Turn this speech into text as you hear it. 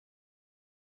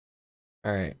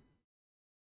All right.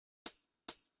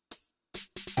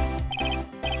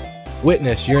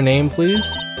 Witness, your name, please.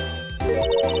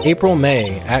 April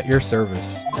May, at your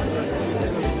service.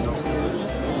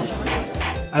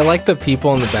 I like the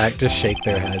people in the back just shake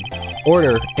their head.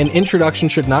 Order, an introduction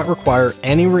should not require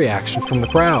any reaction from the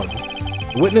crowd.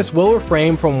 The witness will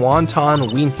refrain from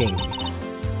wanton winking.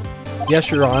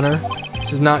 Yes, Your Honor.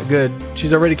 This is not good.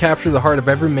 She's already captured the heart of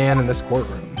every man in this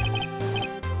courtroom.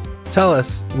 Tell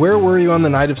us, where were you on the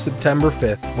night of September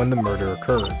 5th when the murder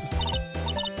occurred?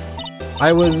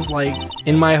 I was, like,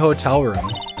 in my hotel room.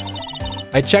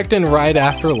 I checked in right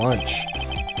after lunch.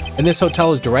 And this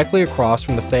hotel is directly across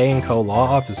from the Fay & Co. law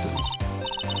offices.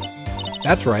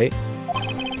 That's right.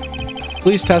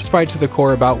 Please testify to the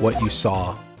court about what you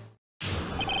saw.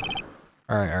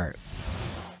 Alright.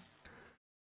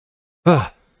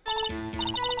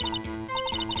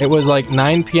 It was like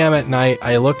 9 p.m. at night.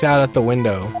 I looked out at the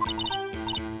window.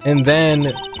 And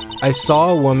then I saw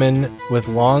a woman with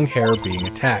long hair being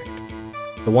attacked.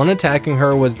 The one attacking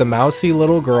her was the mousy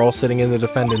little girl sitting in the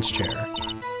defendant's chair.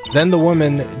 Then the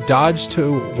woman dodged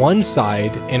to one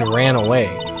side and ran away.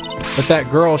 But that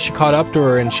girl, she caught up to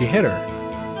her and she hit her.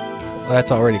 Well,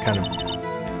 that's already kind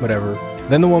of whatever.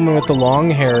 Then the woman with the long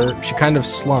hair, she kind of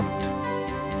slumped.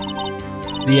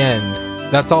 The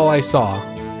end. That's all I saw.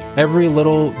 Every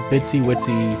little bitsy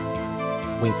witsy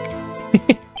wink.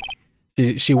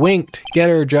 She winked. Get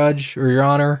her, Judge, or Your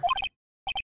Honor.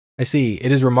 I see.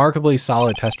 It is remarkably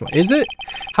solid testimony. Is it?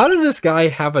 How does this guy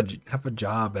have a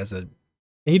job as a...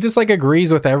 He just like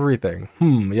agrees with everything.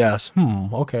 Yes.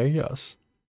 Okay, yes.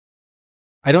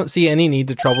 I don't see any need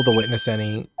to trouble the witness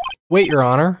any... Wait, Your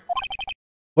Honor.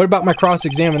 What about my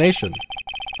cross-examination?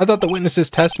 I thought the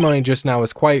witness's testimony just now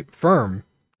was quite firm.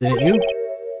 Didn't you?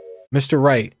 Mr.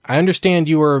 Wright, I understand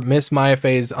you were Miss Maya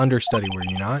Fay's understudy, were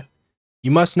you not?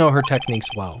 You must know her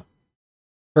techniques well.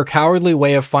 Her cowardly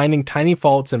way of finding tiny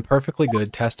faults in perfectly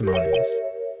good testimonies.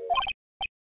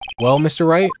 Well, Mr.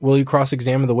 Wright, will you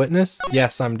cross-examine the witness?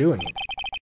 Yes, I'm doing it.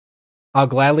 I'll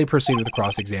gladly proceed with the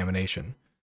cross-examination.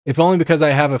 If only because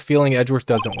I have a feeling Edgeworth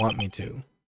doesn't want me to.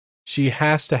 She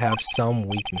has to have some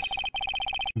weakness.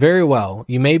 Very well,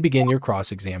 you may begin your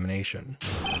cross-examination.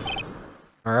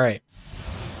 Alright.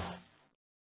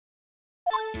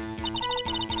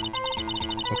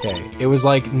 Okay, it was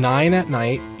like 9 at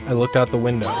night. I looked out the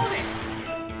window.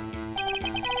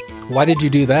 Why did you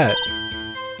do that?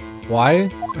 Why?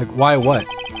 Like, why what?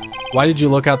 Why did you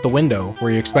look out the window?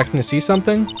 Were you expecting to see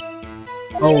something?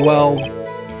 Oh, well,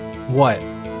 what?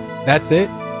 That's it?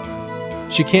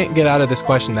 She can't get out of this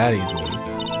question that easily.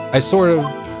 I sort of,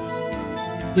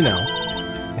 you know,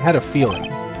 I had a feeling.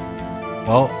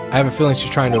 Well, I have a feeling she's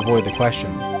trying to avoid the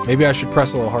question. Maybe I should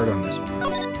press a little harder on this one.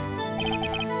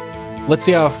 Let's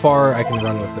see how far I can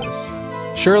run with this.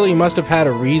 Surely you must have had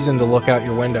a reason to look out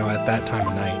your window at that time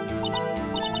of night.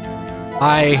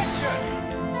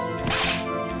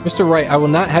 Mr. Wright, I will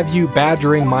not have you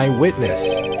badgering my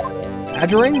witness.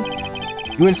 Badgering?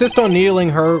 You insist on needling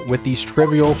her with these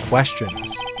trivial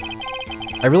questions.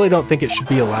 I really don't think it should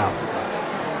be allowed.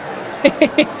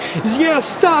 Yeah,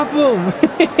 stop him!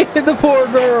 The poor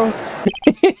girl!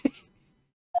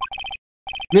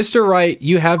 Mr. Wright,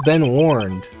 you have been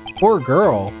warned. Poor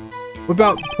girl? What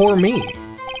about poor me?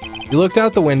 You looked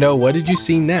out the window, what did you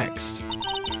see next?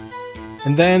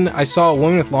 And then I saw a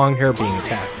woman with long hair being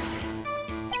attacked.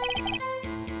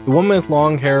 The woman with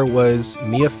long hair was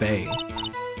Mia Fay.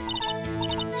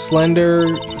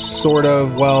 Slender, sort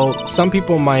of, well, some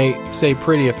people might say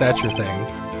pretty if that's your thing.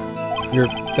 Your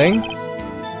thing?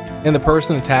 And the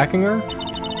person attacking her?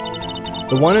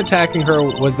 The one attacking her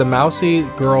was the mousy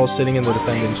girl sitting in the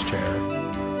defendant's chair.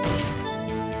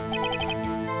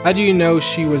 How do you know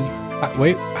she was...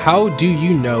 Wait, how do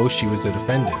you know she was a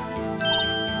defendant?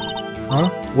 Huh?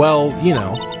 Well, you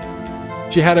know.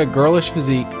 She had a girlish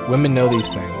physique. Women know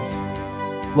these things.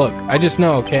 Look, I just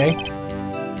know, okay?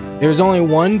 There's only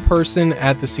one person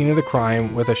at the scene of the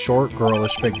crime with a short,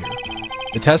 girlish figure.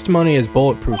 The testimony is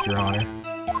bulletproof, Your Honor.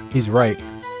 He's right.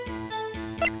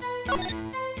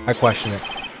 I question it.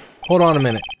 Hold on a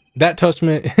minute. That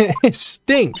toastman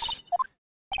stinks.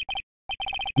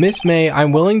 Miss May,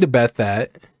 I'm willing to bet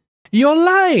that... You're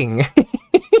lying!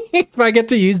 If I get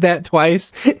to use that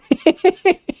twice.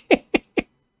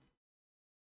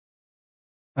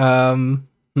 I'm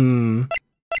willing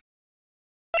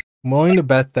to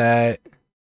bet that...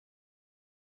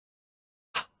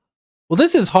 Well,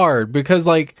 this is hard, because,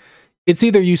 like, it's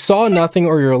either you saw nothing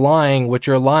or you're lying, which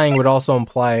your lying would also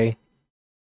imply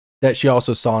that she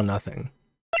also saw nothing.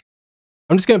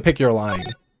 I'm just gonna pick your lying.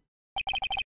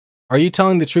 Are you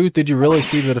telling the truth? Did you really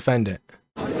see the defendant?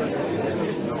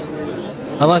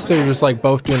 Unless they're just like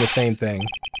both doing the same thing.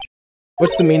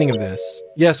 What's the meaning of this?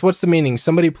 Yes, what's the meaning?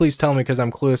 Somebody please tell me because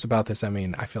I'm clueless about this. I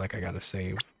mean, I feel like I gotta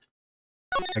save.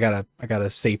 I gotta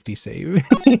safety save.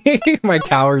 My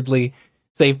cowardly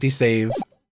safety save.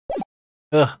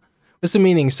 Ugh. What's the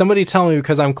meaning? Somebody tell me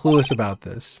because I'm clueless about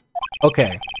this.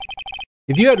 Okay.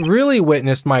 If you had really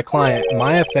witnessed my client,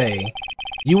 Maya Fey,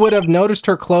 you would have noticed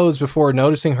her clothes before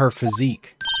noticing her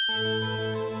physique.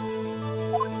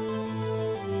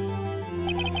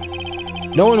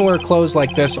 No one wears clothes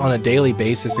like this on a daily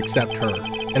basis except her.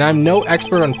 And I'm no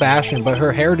expert on fashion, but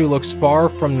her hairdo looks far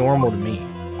from normal to me.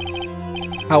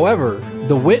 However,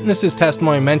 the witness's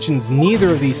testimony mentions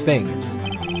neither of these things.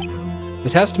 The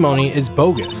testimony is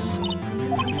bogus.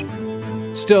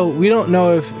 Still, we don't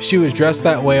know if she was dressed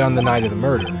that way on the night of the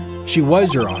murder. She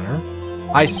was, Your Honor.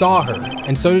 I saw her,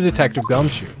 and so did Detective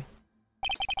Gumshoe.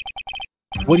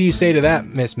 What do you say to that,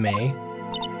 Miss May?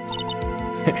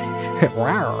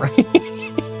 Wow.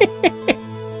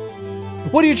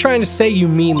 What are you trying to say, you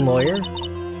mean lawyer?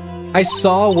 I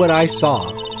saw what I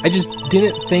saw. I just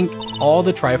didn't think all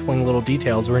the trifling little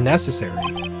details were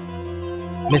necessary.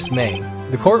 Miss May,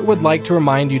 the court would like to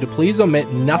remind you to please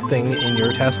omit nothing in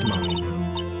your testimony.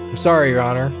 I'm sorry, Your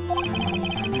Honor.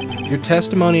 Your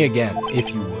testimony again,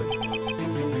 if you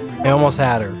would. I almost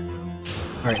had her.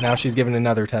 Alright, now she's giving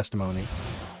another testimony.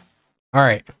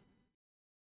 Alright.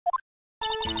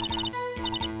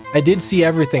 I did see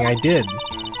everything, I did.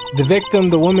 The victim,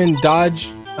 the woman,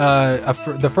 dodged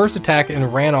the first attack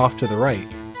and ran off to the right.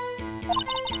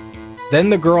 Then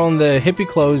the girl in the hippie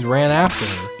clothes ran after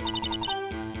her.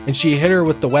 And she hit her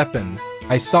with the weapon.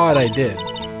 I saw it, I did.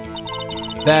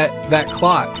 That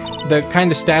clock, the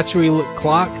kind of statuey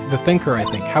clock, the thinker, I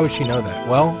think. How would she know that?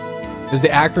 Well, does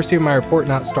the accuracy of my report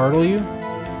not startle you?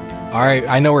 Alright,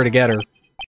 I know where to get her.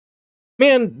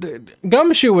 Man,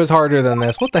 Gumshoe was harder than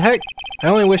this. What the heck? I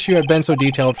only wish you had been so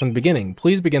detailed from the beginning.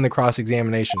 Please begin the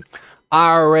cross-examination.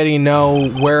 I already know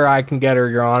where I can get her,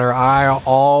 Your Honor. I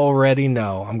already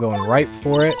know. I'm going right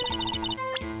for it.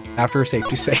 After a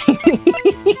safety save.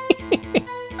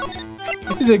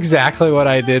 This is exactly what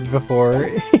I did before.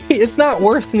 It's not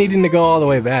worth needing to go all the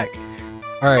way back.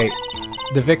 Alright.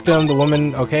 The victim, the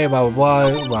woman, okay, blah,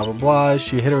 blah, blah, blah, blah, blah.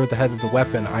 She hit her with the head of the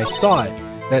weapon. I saw it.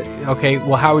 That, okay,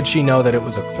 well, how would she know that it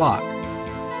was a clock?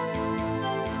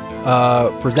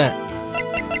 Present.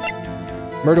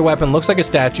 Murder weapon looks like a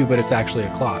statue, but it's actually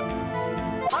a clock.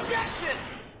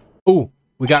 Ooh,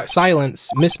 we got silence.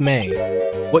 Miss May,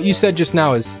 what you said just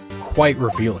now is quite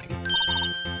revealing.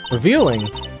 Revealing?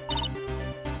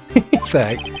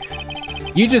 Heck.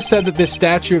 You just said that this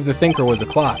statue of the thinker was a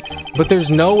clock, but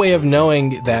there's no way of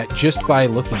knowing that just by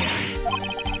looking at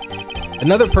it.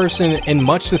 Another person in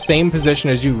much the same position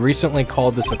as you recently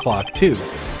called this a clock too,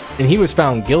 and he was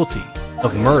found guilty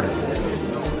of murder.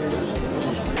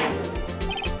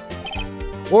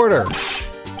 Order!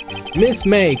 Miss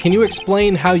May, can you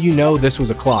explain how you know this was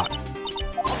a clock?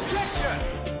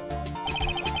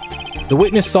 The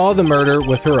witness saw the murder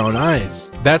with her own eyes.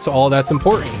 That's all that's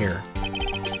important here.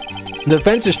 The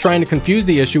defense is trying to confuse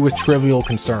the issue with trivial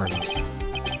concerns.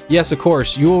 Yes, of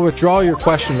course, you will withdraw your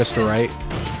question, Mr. Wright.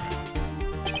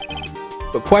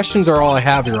 But questions are all I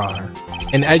have, Your Honor.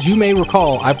 And as you may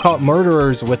recall, I've caught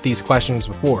murderers with these questions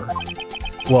before.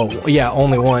 Well, yeah,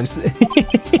 only once.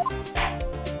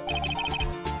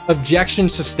 Objection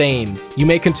sustained. You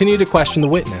may continue to question the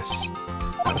witness.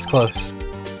 That was close.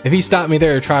 If he stopped me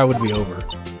there, the trial would be over.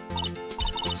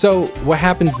 So, what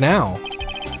happens now?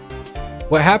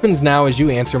 What happens now is you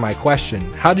answer my question.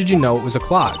 How did you know it was a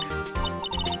clock?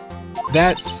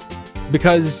 That's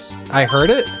because I heard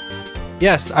it?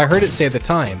 Yes, I heard it say the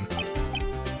time.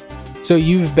 So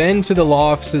you've been to the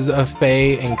law offices of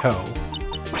Fey and Co.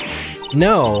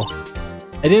 No,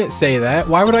 I didn't say that.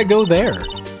 Why would I go there?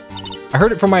 I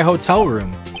heard it from my hotel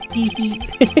room.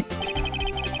 The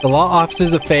law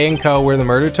offices of Fey and Co. where the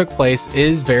murder took place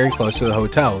is very close to the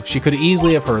hotel. She could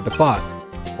easily have heard the clock.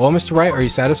 Well, Mr. Wright, are you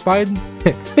satisfied?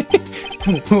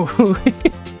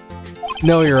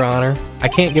 No, Your Honor. I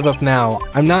can't give up now.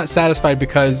 I'm not satisfied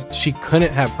because she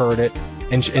couldn't have heard it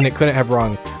and it couldn't have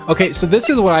rung. Okay, so this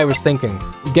is what I was thinking.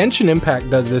 Genshin Impact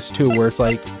does this too, where it's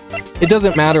like, it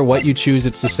doesn't matter what you choose,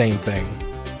 it's the same thing.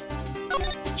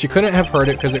 She couldn't have heard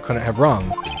it because it couldn't have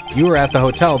rung. You were at the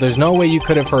hotel. There's no way you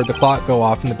could have heard the clock go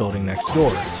off in the building next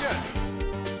door.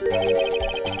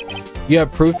 You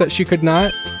have proof that she could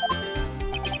not?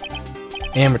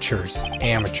 Amateurs.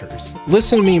 Amateurs.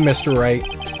 Listen to me, Mr. Wright.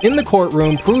 In the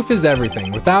courtroom, proof is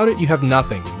everything. Without it, you have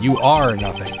nothing. You are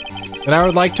nothing. And I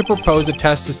would like to propose a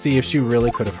test to see if she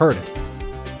really could have heard it.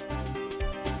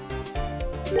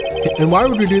 And why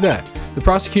would we do that? The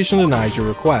prosecution denies your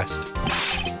request.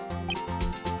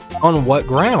 On what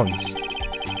grounds?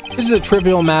 This is a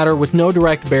trivial matter with no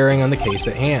direct bearing on the case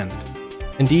at hand.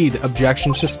 Indeed,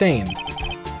 objection sustained.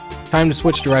 Time to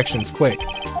switch directions, quick.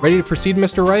 Ready to proceed,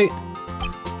 Mr. Wright?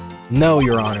 No,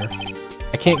 Your Honor.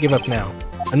 I can't give up now.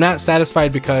 I'm not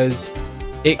satisfied because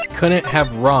it couldn't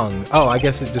have rung. Oh, I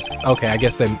guess it just... Okay, I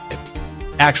guess they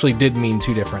actually did mean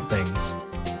two different things.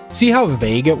 See how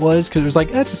vague it was? Because it was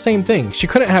like, that's the same thing. She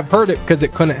couldn't have heard it because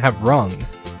it couldn't have rung,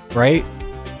 right?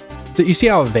 So you see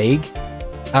how vague?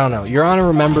 I don't know. Your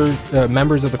Honor,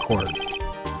 members of the court.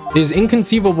 It is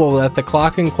inconceivable that the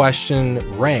clock in question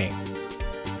rang.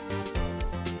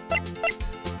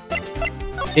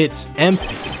 It's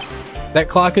empty. That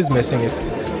clock is missing. It's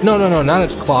no, not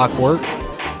its clockwork.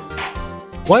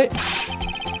 What?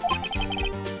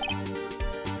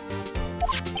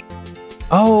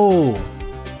 Oh.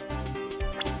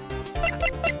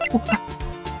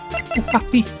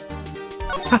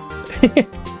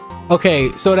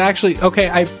 Okay, so it actually, okay,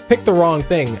 I picked the wrong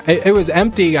thing. It was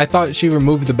empty. I thought she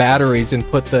removed the batteries and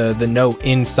put the note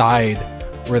inside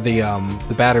where the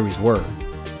batteries were.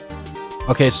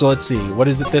 Okay, so let's see. What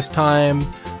is it this time?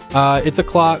 It's a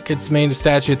clock. It's made a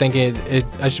statue. Thinking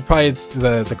I should probably,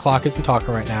 the clock isn't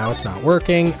talking right now. It's not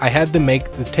working. I had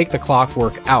to take the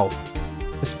clockwork out.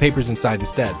 This paper's inside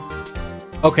instead.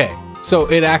 Okay,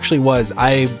 so it actually was.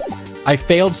 I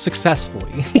failed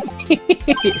successfully.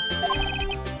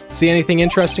 See anything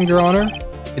interesting, Your Honor?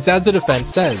 It's as the defense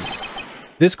says.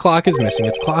 This clock is missing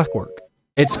its clockwork.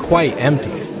 It's quite empty.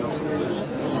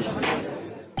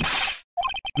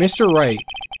 Mr. Wright,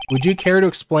 would you care to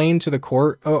explain to the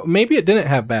court? Oh, maybe it didn't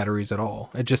have batteries at all.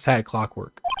 It just had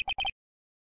clockwork.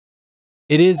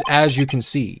 It is as you can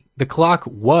see. The clock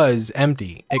was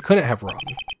empty. It couldn't have rung.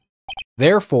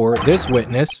 Therefore, this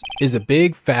witness is a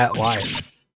big fat liar.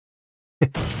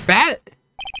 Fat?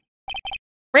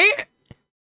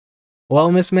 Well,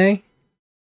 Miss May?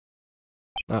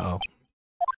 Uh-oh.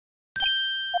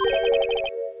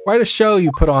 Quite a show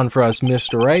you put on for us,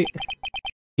 Mr. Wright.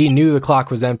 He knew the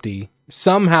clock was empty.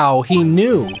 Somehow, he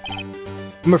knew.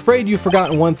 I'm afraid you've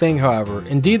forgotten one thing, however.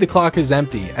 Indeed, the clock is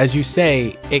empty. As you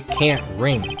say, it can't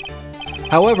ring.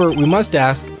 However, we must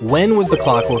ask, when was the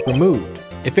clockwork removed?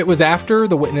 If it was after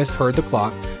the witness heard the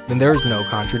clock, then there is no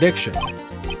contradiction.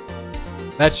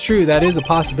 That's true, that is a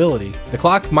possibility. The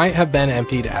clock might have been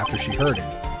emptied after she heard it.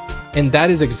 And that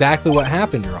is exactly what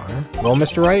happened, Your Honor. Well,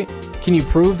 Mr. Wright, can you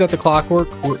prove that the clockwork,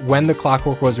 when the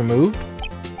clockwork was removed?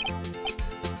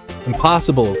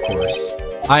 Impossible, of course.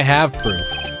 I have proof.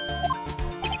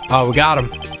 Oh, we got him.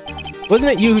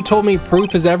 Wasn't it you who told me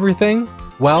proof is everything?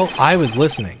 Well, I was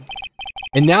listening.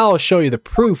 And now I'll show you the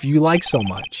proof you like so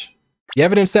much. The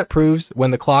evidence that proves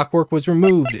when the clockwork was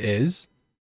removed is...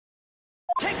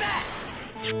 Take that!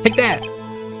 Take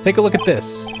that! Take a look at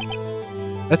this.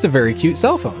 That's a very cute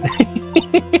cell phone.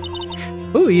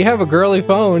 Ooh, you have a girly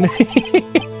phone.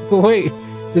 Wait,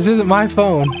 this isn't my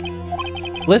phone.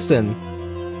 Listen,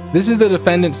 this is the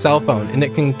defendant's cell phone, and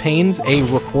it contains a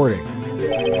recording.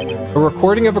 A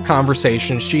recording of a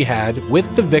conversation she had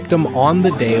with the victim on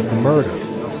the day of the murder.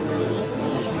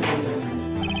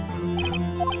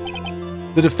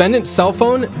 The defendant's cell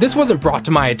phone? This wasn't brought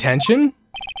to my attention.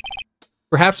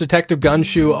 Perhaps Detective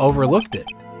Gunshoe overlooked it.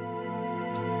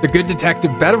 The good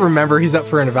detective better remember he's up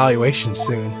for an evaluation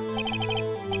soon.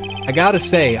 I gotta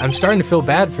say, I'm starting to feel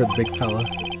bad for the big fella.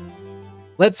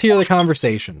 Let's hear the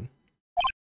conversation.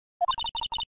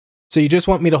 So you just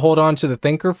want me to hold on to the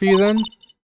thinker for you then?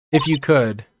 If you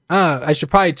could. I should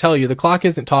probably tell you, the clock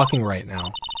isn't talking right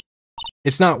now.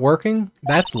 It's not working?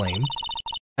 That's lame.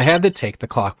 I had to take the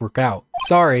clockwork out.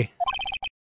 Sorry.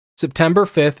 September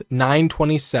 5th,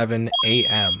 9:27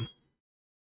 a.m.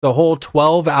 The whole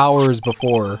 12 hours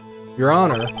before. Your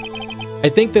Honor, I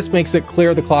think this makes it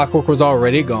clear the clockwork was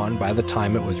already gone by the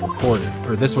time it was recorded,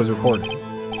 or this was recorded,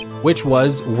 which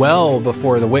was well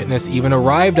before the witness even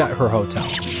arrived at her hotel.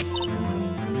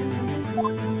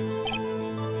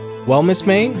 Well, Miss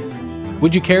May,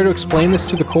 would you care to explain this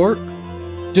to the court?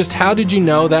 Just how did you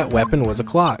know that weapon was a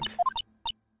clock?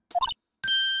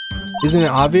 Isn't it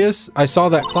obvious? I saw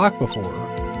that clock before.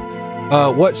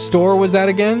 What store was that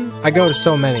again? I go to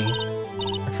so many.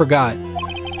 I forgot.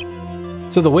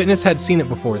 So the witness had seen it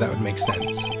before, that would make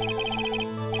sense.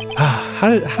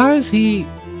 How is he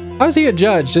a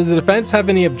judge? Does the defense have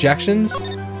any objections?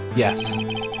 Yes.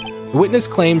 The witness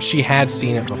claims she had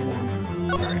seen it before.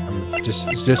 Alright,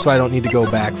 just so I don't need to go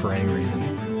back for any reason.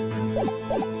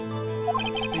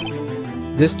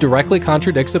 This directly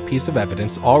contradicts a piece of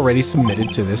evidence already submitted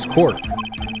to this court.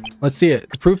 Let's see it.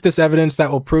 To prove this evidence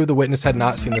that will prove the witness had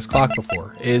not seen this clock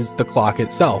before is the clock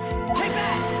itself.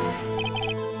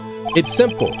 It's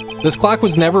simple. This clock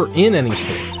was never in any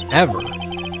store, ever.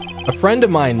 A friend of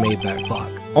mine made that clock.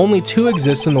 Only 2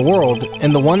 exist in the world,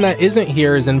 and the one that isn't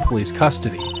here is in police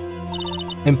custody.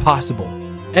 Impossible.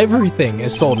 Everything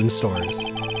is sold in stores.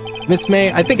 Miss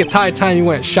May, I think it's high time you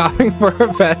went shopping for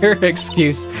a better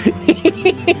excuse.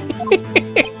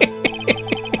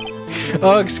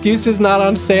 Oh, excuse is not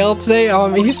on sale today?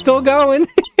 He's still going.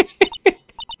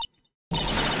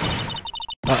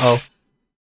 Uh-oh.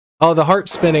 Oh, the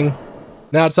heart's spinning.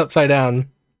 Now it's upside down.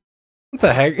 What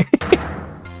the heck?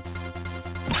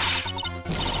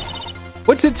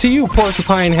 What's it to you,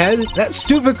 porcupine head? That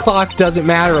stupid clock doesn't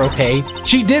matter, okay?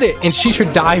 She did it, and she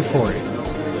should die for it.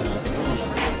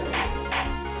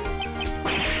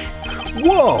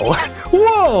 Whoa!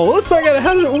 Whoa! Looks like I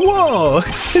had it. Whoa!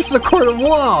 This is a court of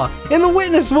law, and the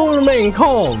witness will remain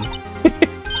calm.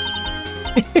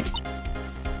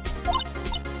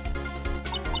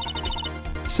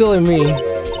 Silly me.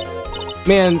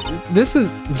 Man, this is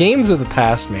games of the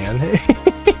past, man.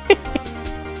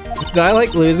 Did I,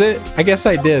 like, lose it? I guess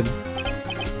I did.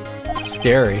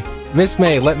 Scary. Miss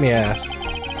May, let me ask.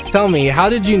 Tell me, how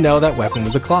did you know that weapon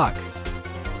was a clock?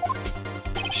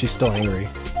 She's still angry.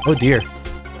 Oh dear.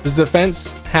 Does the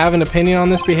defense have an opinion on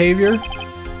this behavior?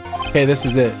 Okay, this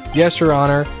is it. Yes, Your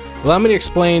Honor. Allow me to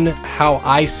explain how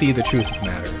I see the truth of the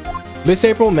matter. Miss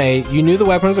April May, you knew the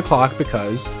weapon was a clock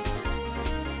because...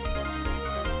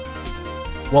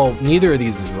 Well, neither of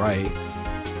these is right.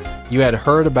 You had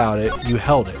heard about it, you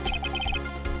held it.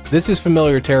 This is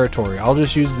familiar territory. I'll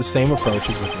just use the same approach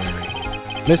as with Mary.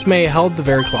 Miss May held the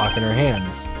very clock in her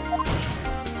hands.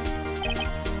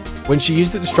 When she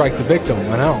used it to strike the victim,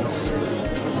 when else?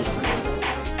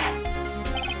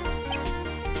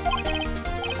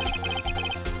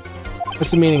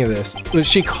 What's the meaning of this? Well,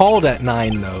 she called at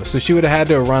 9 though, so she would have had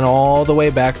to run all the way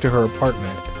back to her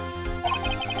apartment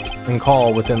and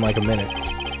call within like a minute.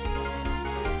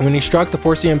 And when he struck, the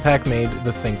force of the impact made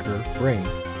the thinker ring.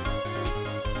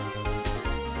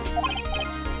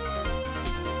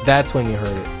 That's when you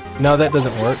heard it. No, that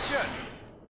doesn't work.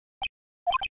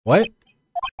 What?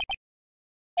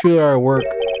 Truly are a work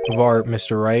of art,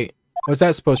 Mr. Wright. What's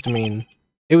that supposed to mean?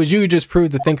 It was you who just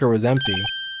proved the thinker was empty.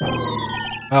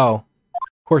 Oh.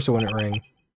 Of course it wouldn't ring.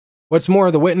 What's more,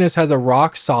 the witness has a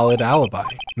rock-solid alibi.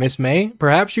 Miss May,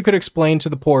 perhaps you could explain to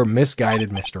the poor,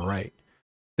 misguided Mr. Wright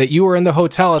that you were in the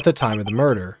hotel at the time of the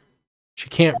murder. She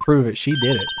can't prove it. She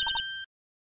did it.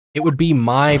 It would be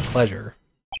my pleasure.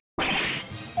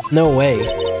 No way.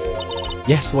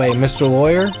 Yes way, Mr.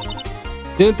 Lawyer.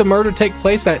 Didn't the murder take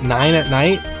place at 9 at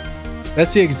night?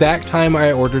 That's the exact time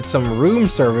I ordered some room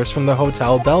service from the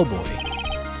hotel bellboy.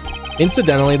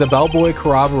 Incidentally, the bellboy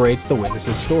corroborates the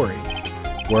witness's story.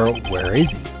 Where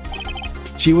is he?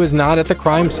 She was not at the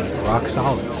crime scene, rock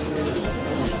solid.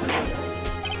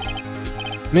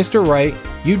 Mr. Wright,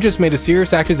 you just made a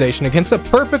serious accusation against a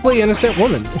perfectly innocent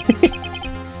woman.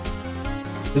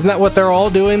 Isn't that what they're all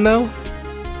doing, though?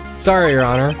 Sorry, Your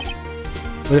Honor.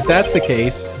 But if that's the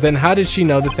case, then how did she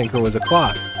know the thinker was a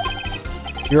clock?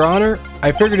 Your Honor,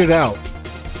 I figured it out.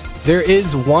 There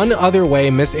is one other way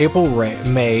Miss April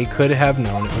May could have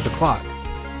known it was a clock.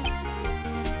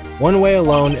 One way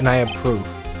alone, and I have proof.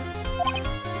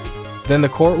 Then the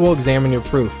court will examine your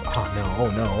proof. Oh no,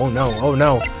 oh no, oh no, oh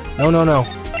no. No, no, no.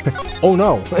 Oh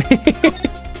no.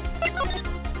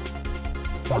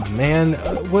 Oh man,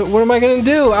 what am I gonna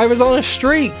do? I was on a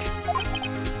streak.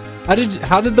 How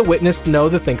did the witness know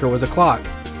the thinker was a clock?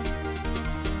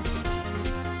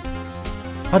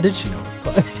 How did she know it was a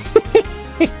clock?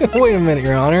 Wait a minute,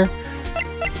 Your Honor.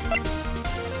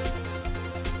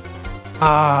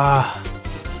 I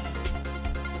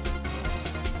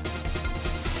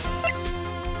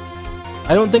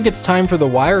don't think it's time for the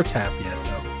wiretap yet,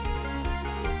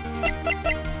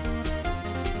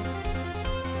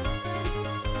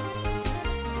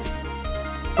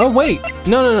 though. Oh, wait.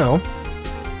 No, no, no.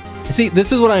 See,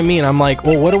 this is what I mean. I'm like,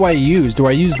 well, what do I use? Do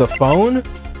I use the phone?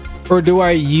 Or do I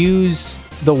use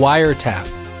the wiretap?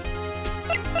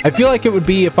 I feel like it would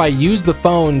be if I use the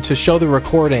phone to show the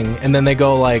recording, and then they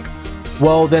go like,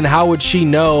 well, then how would she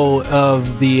know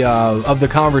of the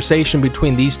conversation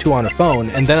between these two on a phone?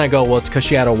 And then I go, well, it's because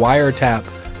she had a wiretap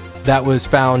that was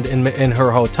found in her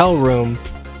hotel room,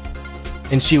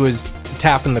 and she was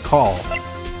tapping the call.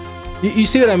 You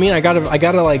see what I mean? I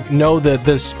gotta like know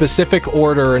the specific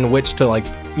order in which to, like,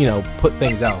 you know, put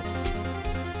things out.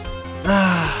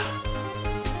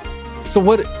 So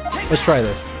what? Let's try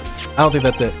this. I don't think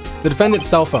that's it. The defendant's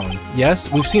cell phone.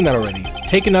 Yes, we've seen that already.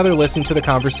 Take another listen to the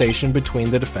conversation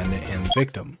between the defendant and the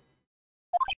victim.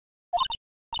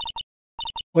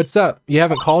 What's up? You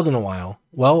haven't called in a while.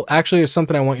 Well, actually, there's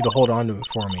something I want you to hold on to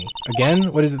for me.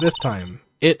 Again? What is it this time?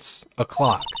 It's a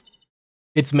clock.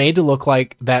 It's made to look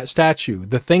like that statue,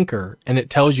 the Thinker, and it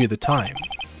tells you the time.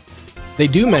 They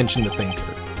do mention the Thinker.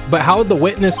 But how would the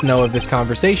witness know of this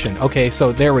conversation? Okay,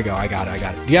 so there we go. I got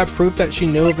it. Do you have proof that she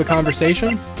knew of the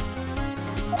conversation?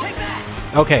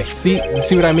 Okay, see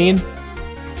what I mean?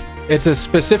 It's a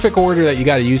specific order that you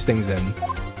got to use things in.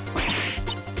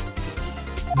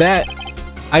 That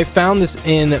I found this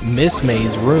in Miss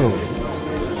May's room.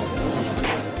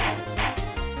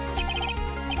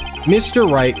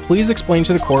 Mr. Wright, please explain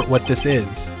to the court what this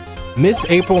is. Miss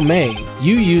April May,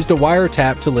 you used a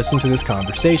wiretap to listen to this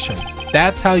conversation.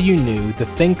 That's how you knew the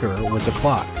Thinker was a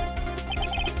clock.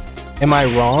 Am I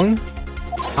wrong?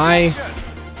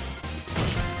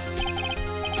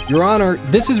 Your Honor,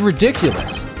 this is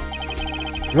ridiculous.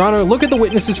 Your Honor, look at the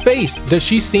witness's face. Does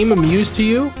she seem amused to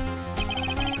you?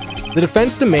 The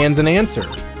defense demands an answer.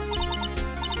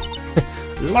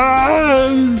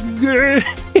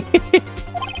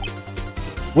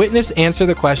 Witness, answer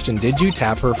the question. Did you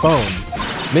tap her phone?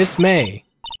 Miss May.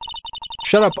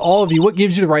 Shut up, all of you. What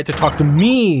gives you the right to talk to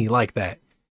me like that?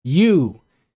 You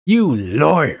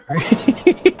lawyer.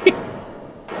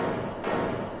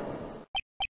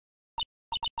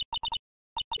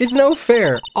 It's no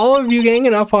fair. All of you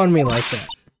ganging up on me like that.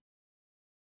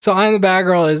 So I'm the bad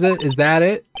girl, is it? Is that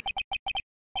it?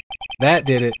 That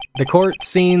did it. The court's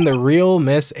seen the real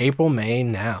Miss April May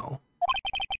now.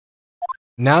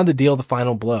 Now to deal the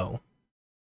final blow.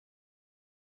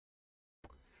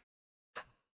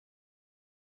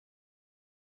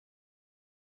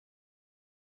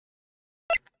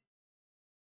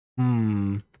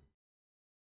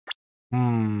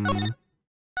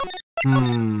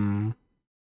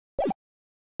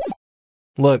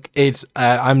 Look, it's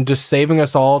I'm just saving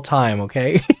us all time,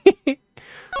 okay?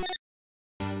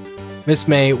 Miss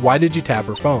May, why did you tap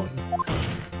her phone?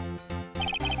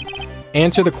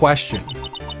 Answer the question.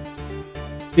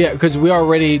 Yeah, because we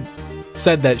already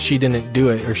said that she didn't do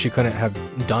it or she couldn't have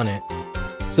done it.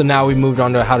 So now we moved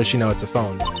on to how does she know it's a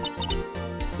phone?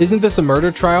 Isn't this a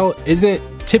murder trial? Isn't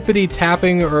tippity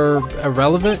tapping or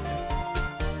irrelevant?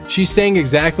 She's saying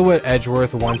exactly what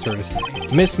Edgeworth wants her to say.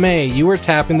 Miss May, you were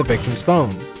tapping the victim's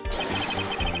phone.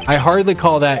 I hardly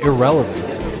call that irrelevant.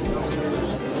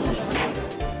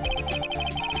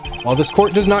 While this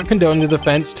court does not condone the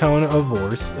defense tone of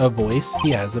voice,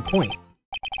 he has a point.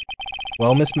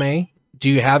 Well, Miss May, do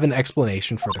you have an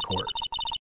explanation for the court?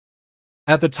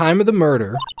 At the time of the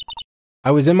murder,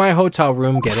 I was in my hotel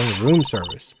room getting room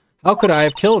service. How could I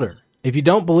have killed her? If you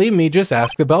don't believe me, just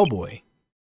ask the bellboy.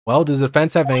 Well, does the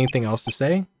defense have anything else to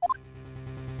say?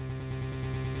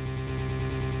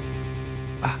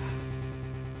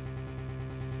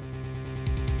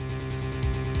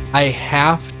 I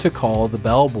have to call the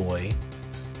bellboy.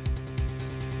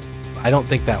 I don't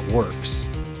think that works.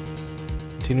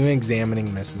 Continue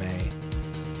examining Miss May.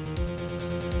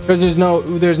 Because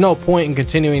there's no point in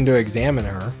continuing to examine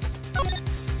her.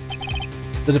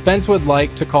 The defense would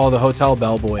like to call the hotel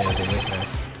bellboy as a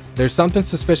witness. There's something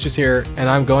suspicious here, and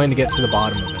I'm going to get to the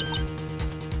bottom of it.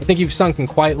 I think you've sunken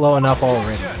quite low enough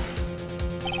already.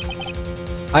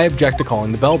 I object to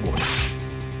calling the bellboy.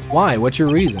 Why? What's your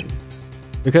reason?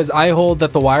 Because I hold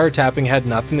that the wiretapping had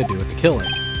nothing to do with the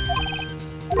killing.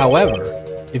 However,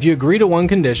 if you agree to one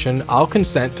condition, I'll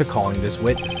consent to calling this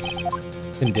witness.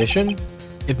 Condition?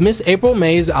 If Miss April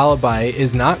May's alibi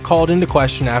is not called into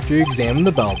question after you examine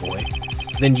the bellboy,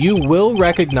 then you will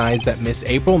recognize that Miss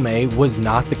April May was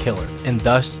not the killer, and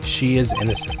thus she is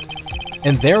innocent.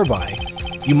 And thereby,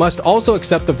 you must also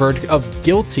accept the verdict of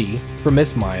guilty for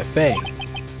Miss Maya Fey.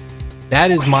 That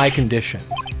is my condition.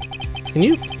 Can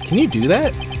you do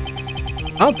that?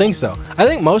 I don't think so. I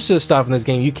think most of the stuff in this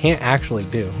game you can't actually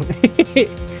do.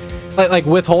 like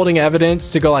withholding evidence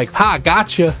to go like, ha,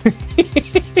 gotcha.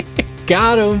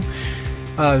 Got him.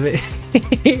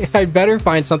 I better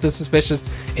find something suspicious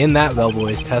in that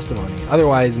bellboy's testimony.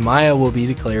 Otherwise, Maya will be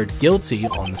declared guilty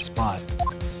on the spot.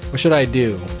 What should I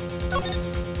do?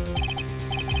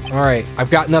 Alright,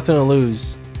 I've got nothing to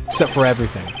lose, except for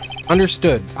everything.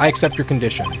 Understood. I accept your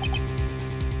condition.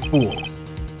 Fool.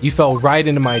 You fell right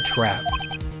into my trap.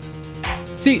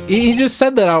 See, he just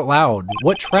said that out loud.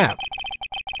 What trap?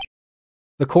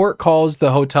 The court calls the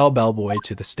hotel bellboy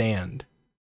to the stand.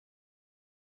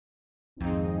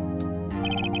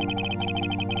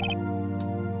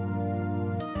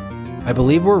 I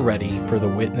believe we're ready for the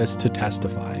witness to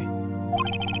testify.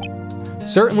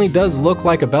 Certainly does look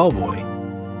like a bellboy.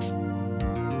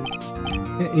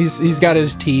 He's got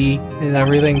his tea and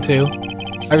everything too.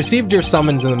 I received your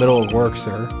summons in the middle of work,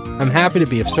 sir. I'm happy to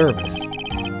be of service.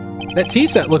 That tea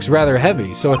set looks rather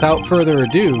heavy, so without further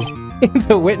ado,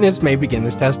 the witness may begin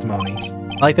his testimony.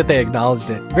 I like that they acknowledged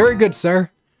it. Very good, sir.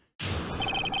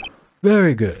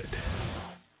 Very good.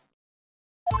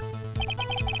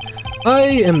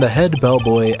 I am the head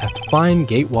bellboy at the fine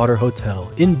Gatewater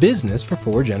Hotel, in business for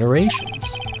 4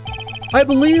 generations. I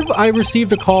believe I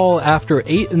received a call after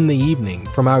 8 in the evening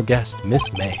from our guest,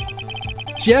 Miss May.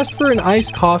 She asked for an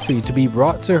iced coffee to be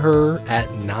brought to her at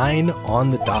 9 on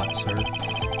the dot, sir.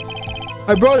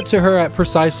 I brought it to her at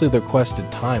precisely the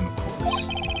requested time, of course.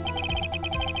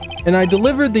 And I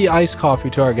delivered the iced coffee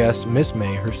to our guest, Miss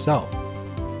May herself.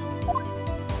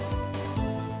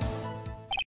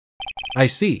 I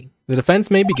see. The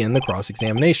defense may begin the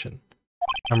cross-examination.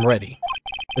 I'm ready.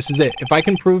 This is it. If I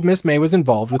can prove Miss May was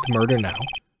involved with the murder now,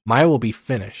 Maya will be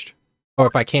finished. Or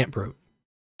if I can't prove.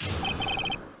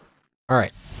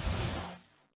 Alright.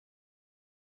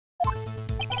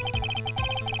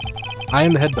 I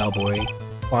am the head bellboy.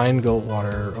 Fine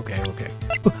Goatwater. Okay, okay.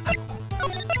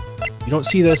 You don't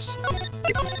see this?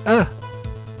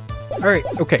 Alright,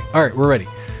 okay. Alright, we're ready.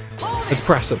 Let's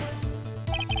press him.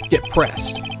 Get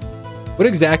pressed. What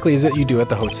exactly is it you do at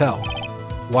the hotel?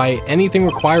 Why, anything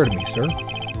required of me, sir.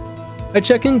 I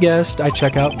check in guest, I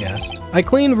check out guest. I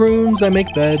clean rooms, I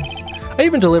make beds. I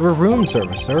even deliver room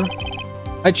service, sir.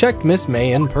 I checked Miss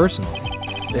May in personally.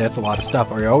 Yeah, that's a lot of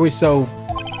stuff. Are you always so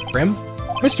prim?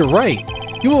 Mr. Wright,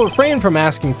 you will refrain from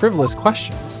asking frivolous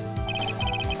questions.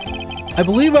 I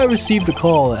believe I received a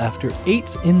call after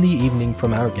 8 in the evening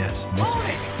from our guest, Miss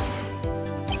May.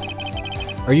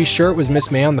 Are you sure it was Miss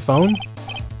May on the phone?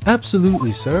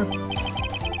 Absolutely, sir.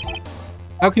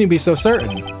 How can you be so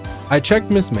certain? I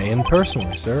checked Miss May in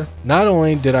personally, sir. Not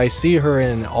only did I see her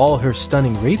in all her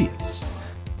stunning radiance,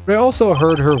 but I also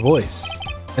heard her voice.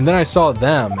 And then I saw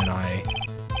them and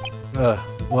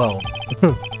well.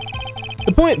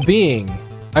 The point being,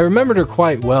 I remembered her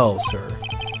quite well, sir.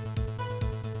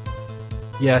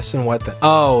 Yes, and what the—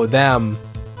 oh, them.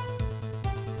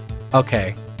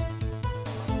 Okay.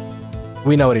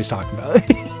 We know what he's talking about.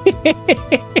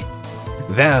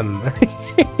 Them.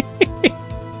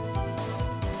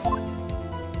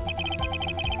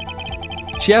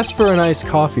 She asked for an iced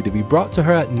coffee to be brought to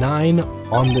her at 9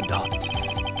 on the dot.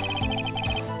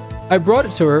 I brought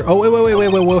it to her. Oh, wait,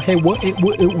 hey,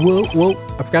 whoa,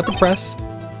 I forgot to press.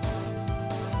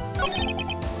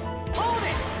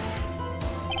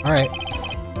 Alright.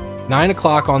 9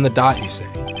 o'clock on the dot, you say?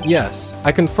 Yes,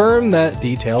 I confirmed that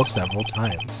detail several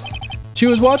times. She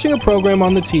was watching a program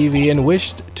on the TV and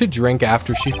wished to drink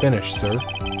after she finished, sir.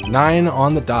 9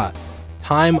 on the dot.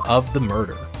 Time of the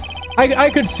murder.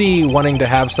 I could see wanting to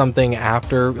have something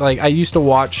after. Like, I used to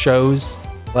watch shows,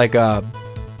 like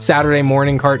Saturday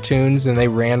morning cartoons, and they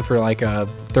ran for like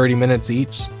 30 minutes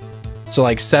each. So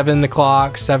like 7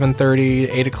 o'clock,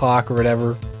 7:30, 8 o'clock, or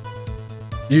whatever.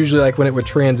 Usually like when it would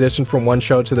transition from one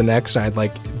show to the next, I'd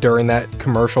like, during that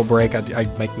commercial break,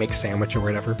 I'd like make sandwich or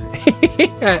whatever.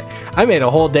 I made a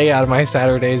whole day out of my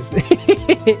Saturdays.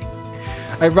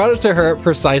 I brought it to her at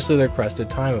precisely the requested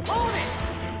time, of course.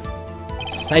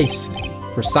 Precisely.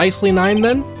 Precisely 9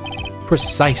 then?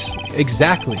 Precisely.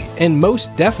 Exactly. And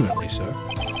most definitely, sir.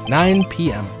 9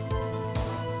 p.m.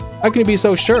 How can you be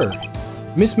so sure?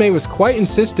 Miss May was quite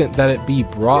insistent that it be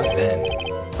brought then.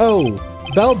 Oh,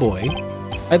 bellboy.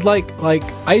 I'd like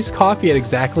iced coffee at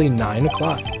exactly 9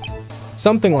 o'clock.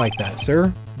 Something like that,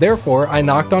 sir. Therefore, I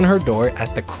knocked on her door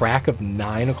at the crack of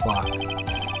 9 o'clock.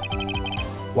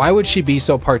 Why would she be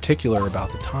so particular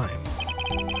about the time?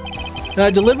 And I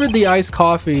delivered the iced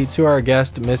coffee to our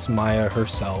guest, Miss Maya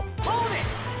herself.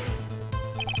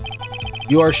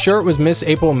 You are sure it was Miss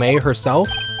April May herself?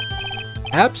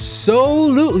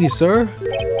 Absolutely, sir.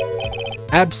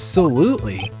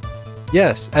 Absolutely.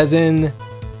 Yes, as in,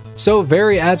 so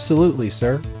very absolutely,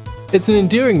 sir. It's an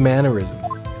endearing mannerism.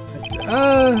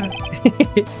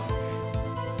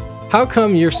 How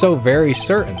come you're so very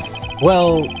certain?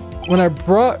 Well, when I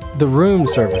brought the room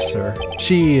service, sir,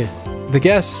 the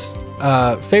guest,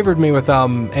 favored me with,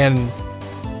 an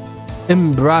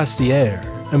embrassiere.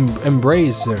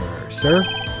 Embracer, sir.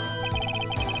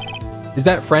 Is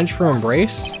that French for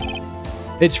embrace?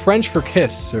 It's French for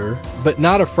kiss, sir, but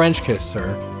not a French kiss,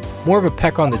 sir. More of a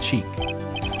peck on the cheek.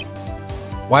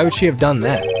 Why would she have done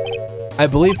that? I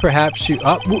believe perhaps she—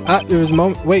 there was a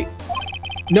moment— wait.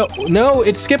 No,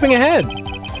 it's skipping ahead.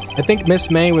 I think Miss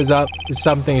May was up to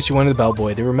something and she wanted the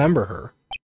bellboy to remember her.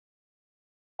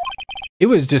 It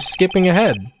was just skipping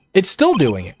ahead. It's still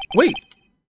doing it. Wait.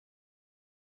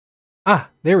 Ah,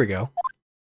 there we go.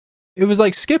 It was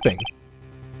like skipping.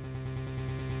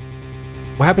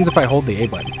 What happens if I hold the A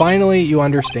button? Finally, you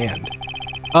understand.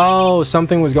 Oh,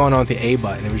 something was going on with the A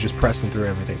button. It was just pressing through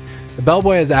everything. The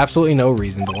bellboy has absolutely no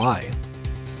reason to lie.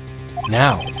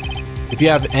 Now, if you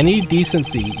have any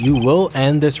decency, you will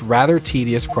end this rather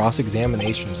tedious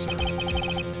cross-examination, sir.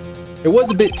 It was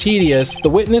a bit tedious. The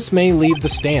witness may leave the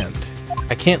stand.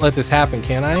 I can't let this happen,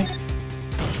 can I?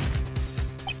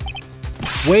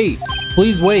 Wait.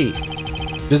 Please wait.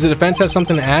 Does the defense have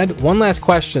something to add? One last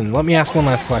question. Let me ask one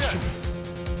last question.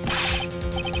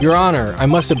 Your Honor, I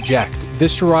must object.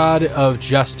 This charade of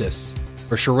justice,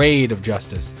 or charade of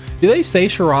justice. Do they say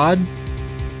charade?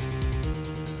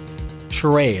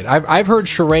 Charade. I've heard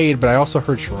charade, but I also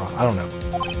heard charade. I don't know.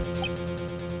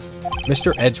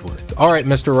 Mr. Edgeworth. All right,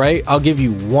 Mr. Wright, I'll give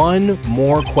you one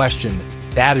more question.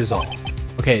 That is all.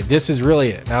 Okay, this is really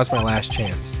it. Now it's my last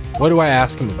chance. What do I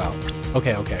ask him about?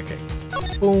 Okay.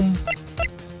 Boom.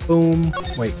 Boom.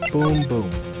 Wait, boom, boom.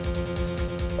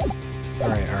 All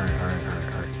right.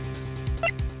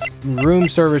 Room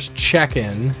service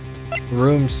check-in.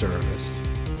 Room service.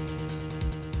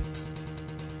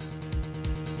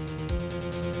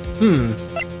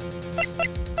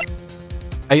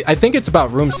 I think it's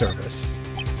about room service.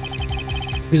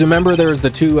 Because remember there was the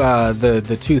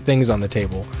two things on the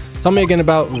table. Tell me again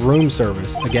about room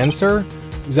service. Again, sir?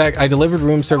 Zach, I delivered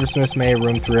room service to Miss May,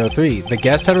 room 303. The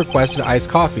guest had requested iced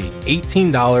coffee.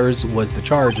 $18 was the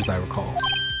charge, as I recall.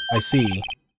 I see.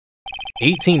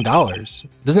 $18?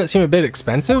 Doesn't that seem a bit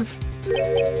expensive?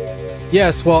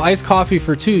 Yes, well, iced coffee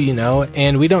for two, you know,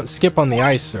 and we don't skip on the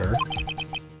ice, sir.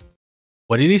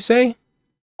 What did he say?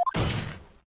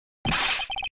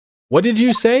 What did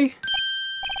you say?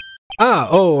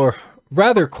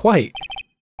 Rather quite.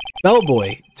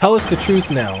 Bellboy, tell us the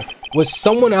truth now. Was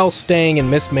someone else staying in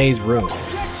Miss May's room?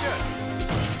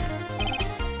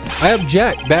 I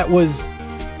object. That was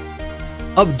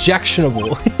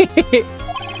objectionable.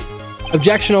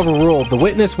 Objection overruled. The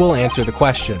witness will answer the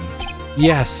question.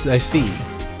 Yes, I see.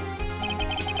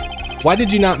 Why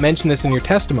did you not mention this in your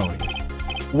testimony?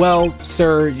 Well,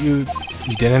 sir, you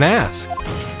didn't ask.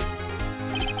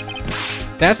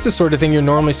 That's the sort of thing you're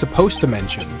normally supposed to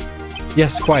mention.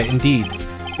 Yes, quite, indeed.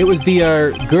 It was the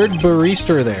good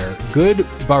barrister there,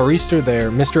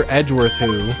 Mr. Edgeworth,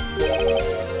 who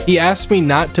he asked me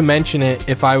not to mention it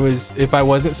if I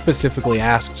wasn't specifically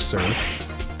asked, sir.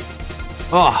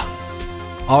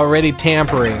 Oh, already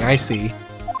tampering, I see.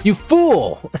 You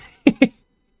fool!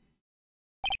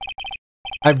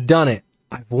 I've done it.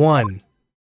 I've won.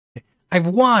 I've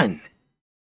won!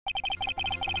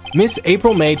 Miss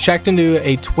April May checked into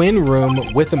a twin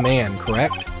room with a man,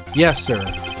 correct? Yes, sir.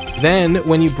 Then,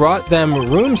 when you brought them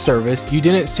room service, you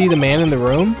didn't see the man in the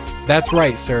room? That's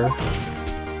right, sir.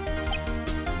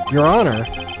 Your Honor,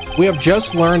 we have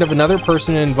just learned of another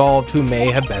person involved who may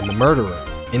have been the murderer.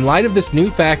 In light of this new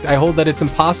fact, I hold that it's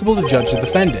impossible to judge the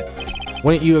defendant.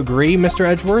 Wouldn't you agree, Mr.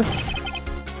 Edgeworth?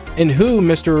 And who,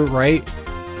 Mr. Wright?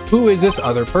 Who is this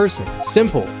other person?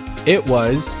 Simple. It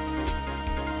was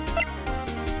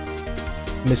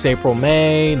Miss April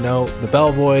May. No, the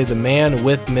bellboy, the man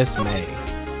with Miss May.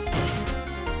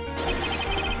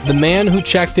 The man who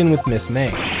checked in with Miss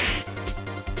May.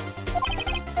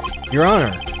 Your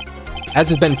Honor, as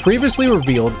has been previously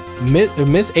revealed,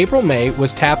 Miss April May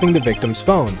was tapping the victim's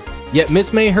phone, yet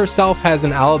Miss May herself has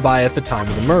an alibi at the time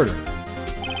of the murder.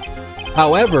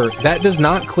 However, that does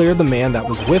not clear the man that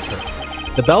was with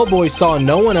her. The bellboy saw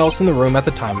no one else in the room at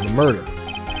the time of the murder.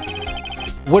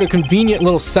 What a convenient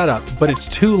little setup, but it's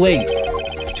too late.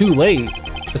 Too late?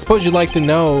 I suppose you'd like to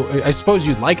know. I suppose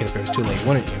you'd like it if it was too late,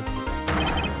 wouldn't you?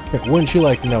 Wouldn't you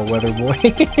like to know, Weather Boy?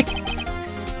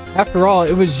 After all,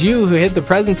 it was you who hid the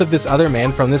presence of this other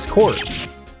man from this court.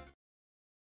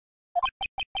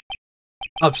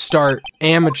 Upstart,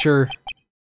 amateur.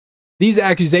 These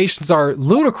accusations are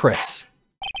ludicrous.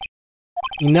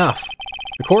 Enough.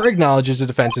 The court acknowledges the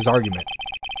defense's argument.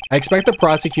 I expect the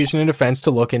prosecution and defense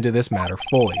to look into this matter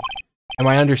fully. Am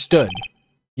I understood?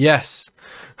 Yes.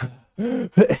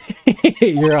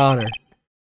 Your Honor.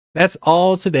 That's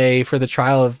all today for the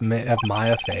trial of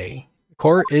Maya Fey.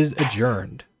 Court is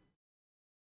adjourned.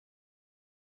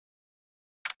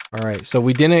 All right, so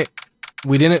we didn't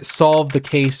solve the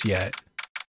case yet,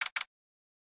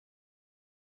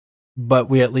 but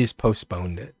we at least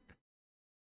postponed it.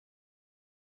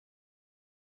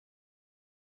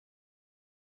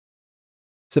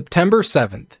 September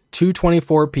 7th,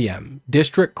 2:24 p.m.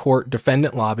 District Court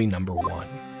Defendant Lobby Number 1.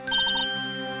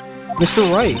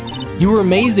 Mr. Wright, you were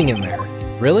amazing in there.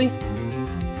 Really?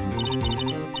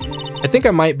 I think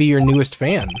I might be your newest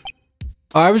fan.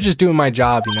 Oh, I was just doing my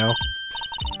job, you know.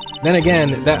 Then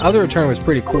again, that other attorney was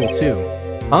pretty cool too.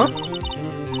 Huh?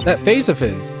 That face of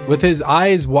his, with his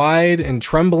eyes wide and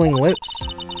trembling lips,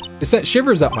 it sent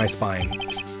shivers up my spine.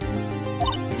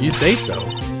 If you say so.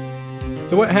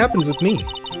 So what happens with me?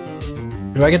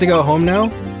 Do I get to go home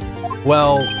now?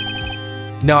 Well,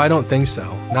 no, I don't think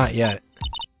so. Not yet.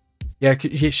 Yeah,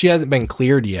 she hasn't been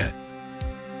cleared yet.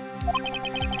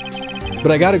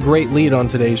 But I got a great lead on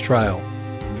today's trial.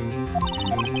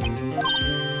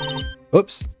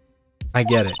 Oops. I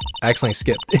get it. I accidentally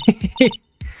skipped.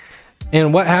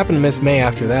 And what happened to Miss May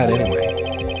after that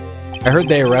anyway? I heard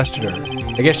they arrested her.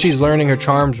 I guess she's learning her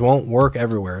charms won't work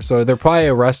everywhere, so they're probably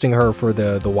arresting her for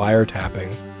the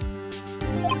wiretapping.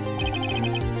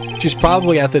 She's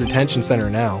probably at the detention center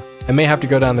now. I may have to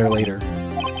go down there later.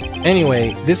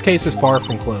 Anyway, this case is far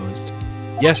from closed.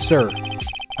 Yes, sir.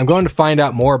 I'm going to find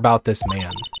out more about this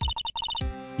man.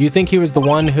 You think he was the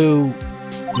one who...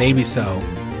 Maybe so.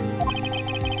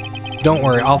 Don't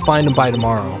worry, I'll find him by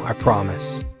tomorrow, I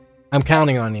promise. I'm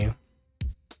counting on you.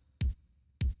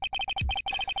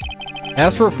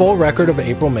 As for a full record of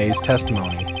April May's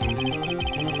testimony,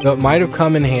 though it might have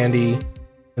come in handy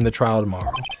in the trial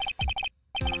tomorrow.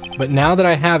 But now that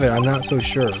I have it, I'm not so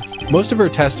sure. Most of her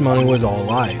testimony was all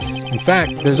lies. In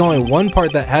fact, there's only one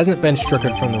part that hasn't been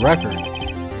stricken from the record.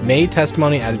 May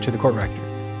testimony added to the court record.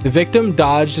 The victim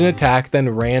dodged an attack, then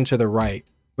ran to the right,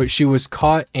 but she was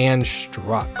caught and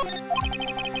struck.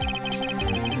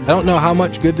 I don't know how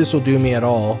much good this will do me at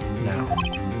all now.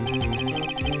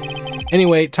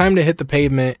 Anyway, time to hit the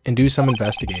pavement and do some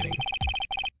investigating.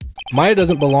 Maya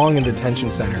doesn't belong in a detention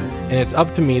center, and it's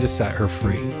up to me to set her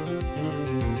free.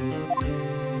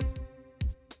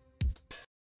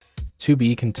 To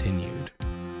be continued.